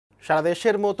সারা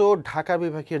দেশের মতো ঢাকা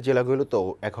বিভাগের জেলাগুলোতেও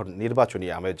এখন নির্বাচনী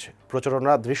আমেজ।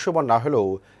 প্রচারণা দৃশ্যমান না হলেও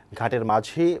ঘাটের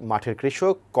মাঝি, মাঠের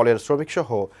কৃষক, কলের শ্রমিক সহ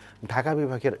ঢাকা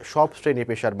বিভাগের সব শ্রেণী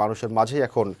পেশার মানুষের মাঝে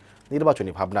এখন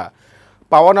নির্বাচনী ভাবনা।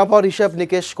 পাওয়া না পাওয়ার হিসাব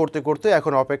নিকেশ করতে করতে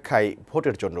এখন অপেক্ষায়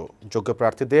ভোটের জন্য। যোগ্য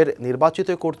প্রার্থীদের নির্বাচিত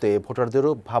করতে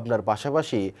ভোটারদেরও ভাবনার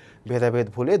পাশাপাশি ভেদাভেদ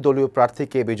ভুলে দলীয়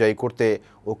প্রার্থীকে বিজয়ী করতে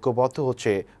ঐক্যবদ্ধ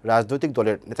হচ্ছে রাজনৈতিক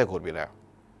দলের নেতাকর্মীরা।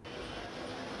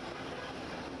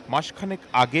 মাসখানেক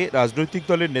আগে রাজনৈতিক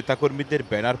দলের নেতাকর্মীদের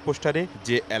ব্যানার পোস্টারে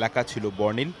যে এলাকা ছিল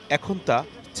বর্ণিল, এখন তা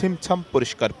ছিমছাম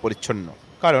পরিষ্কার পরিচ্ছন্ন।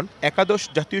 কারণ একাদশ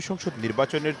জাতীয় সংসদ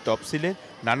নির্বাচনের তফসিলে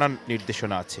নানান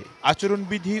নির্দেশনা আছে।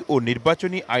 আচরণবিধি ও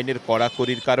নির্বাচনী আইনের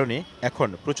কড়াকড়ির কারণে এখন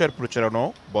প্রচারণাও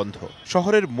বন্ধ।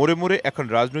 শহরের মোড়ে মোড়ে এখন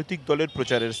রাজনৈতিক দলের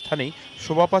প্রচারের স্থানেই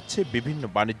শোভা পাচ্ছে বিভিন্ন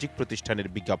বাণিজ্যিক প্রতিষ্ঠানের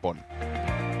বিজ্ঞাপন।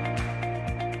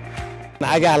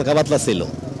 আগে হালকা পাতলা ছিল,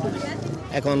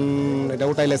 এখন এটা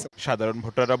উঠাইলে। সাধারণ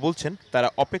ভোটাররা বলছেন তারা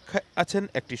অপেক্ষায় আছেন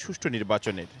একটি সুষ্ঠু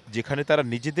নির্বাচনের, যেখানে তারা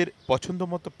নিজেদের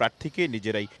পছন্দমতো প্রার্থীকে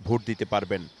নিজেরাই ভোট দিতে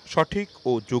পারবেন। সঠিক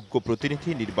ও যোগ্য প্রতিনিধি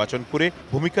নির্বাচন করে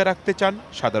ভূমিকা রাখতে চান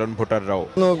সাধারণ ভোটাররাও।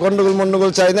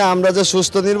 গন্ডগোল চাই না, আমরা যে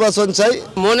সুস্থ নির্বাচন চাই।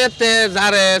 মনেতে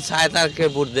যারে চায় তাকে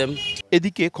ভোট দেন।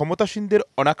 এদিকে ক্ষমতাসীনদের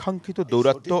অনাকাঙ্ক্ষিত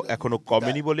দৌরাত্ম্য এখনো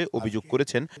কমেনি বলে অভিযোগ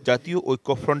করেছেন জাতীয়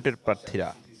ঐক্যফ্রন্টের প্রার্থীরা।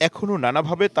 এখনো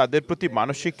নানাভাবে তাদের প্রতি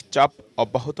মানসিক চাপ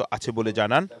অব্যাহত আছে বলে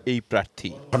জানান এই প্রার্থী।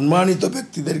 সম্মানিত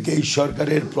ব্যক্তিদেরকে এই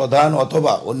সরকারের প্রধান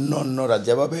অথবা অন্যরা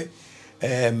যেভাবে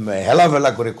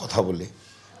হেলাফেলা করে কথা বলে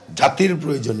জাতির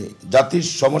প্রয়োজনে, জাতির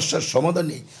সমস্যার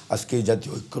সমাধানে আজকে এই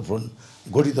জাতীয় ঐক্যফ্রন্ট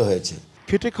গঠিত হয়েছে।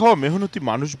 খেটে খাওয়া মেহনতি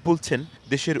মানুষ বলছেন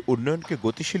দেশের উন্নয়নকে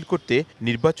গতিশীল করতে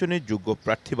নির্বাচনে যোগ্য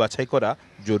প্রার্থী বাছাই করা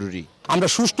জরুরি। আমরা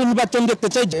সুষ্ঠু নির্বাচন দেখতে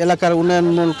চাই, এলাকার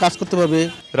উন্নয়নমূলক কাজ করতে হবে।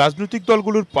 রাজনৈতিক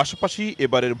দলগুলোর পাশাপাশি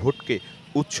এবারের ভোটকে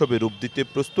উৎসবে রূপ দিতে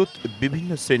প্রস্তুত বিভিন্ন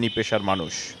শ্রেণী পেশার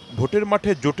মানুষ। ভোটের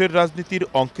মাঠে জোটের রাজনীতির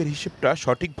অঙ্কের হিসেবটা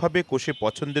সঠিকভাবে কষে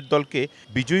পছন্দের দলকে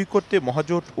বিজয়ী করতে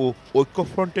মহাজোট ও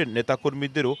ঐক্যফ্রন্টের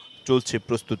নেতাকর্মীদেরও চলছে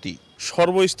প্রস্তুতি।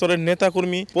 সর্বস্তরের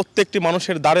নেতাকর্মী প্রত্যেকটি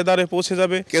মানুষের দ্বারে দ্বারে পৌঁছে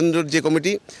যাবে। কেন্দ্রের যে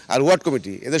কমিটি আর ওয়ার্ড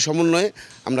কমিটি, এদের সমন্বয়ে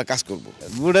আমরা কাজ করব।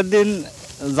 ভোটের দিন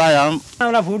যাই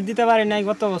আমরা ভোট দিতে পারি নাই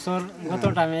গত বছর, গত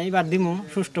টাইমে, এইবার দিমু,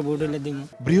 সুষ্ঠু ভোট হলে দিমু।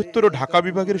 বৃহত্তর ঢাকা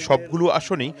বিভাগের সবগুলো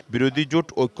আসনেই বিরোধী জোট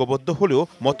ঐক্যবদ্ধ হলেও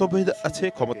মতভেদ আছে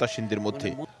ক্ষমতাসীনদের মধ্যে।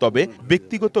 তবে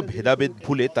ব্যক্তিগত ভেদাভেদ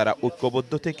ভুলে তারা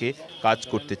ঐক্যবদ্ধ থেকে কাজ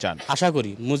করতে চান। আশা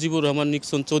করি মুজিবুর রহমান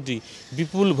নিক্সন চৌধুরী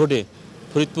বিপুল ভোটে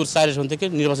ফরিদপুর 4 আসন থেকে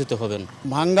নির্বাচিত হবেন।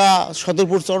 ভাঙ্গা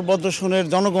সদরপুর চরভদ্রসনের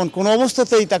জনগণ কোনো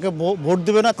অবস্থাতেই তাকে ভোট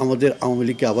দেবে না। আমাদের আওয়ামী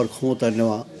লীগকে আবার ক্ষমতায়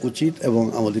নেওয়া উচিত এবং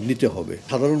আমাদের নিতে হবে।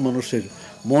 সাধারণ মানুষের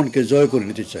মনকে জয় করে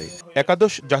নিতে চাই।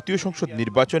 একাদশ জাতীয় সংসদ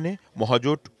নির্বাচনে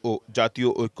মহাজোট ও জাতীয়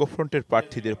ঐক্যফ্রন্টের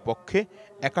প্রার্থীদের পক্ষে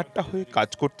একাট্টা হয়ে কাজ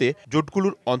করতে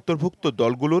জোটগুলোর অন্তর্ভুক্ত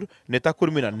দলগুলোর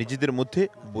নেতাকর্মীরা নিজেদের মধ্যে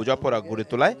বোঝাপড়া গড়ে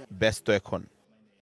তোলায় ব্যস্ত এখন।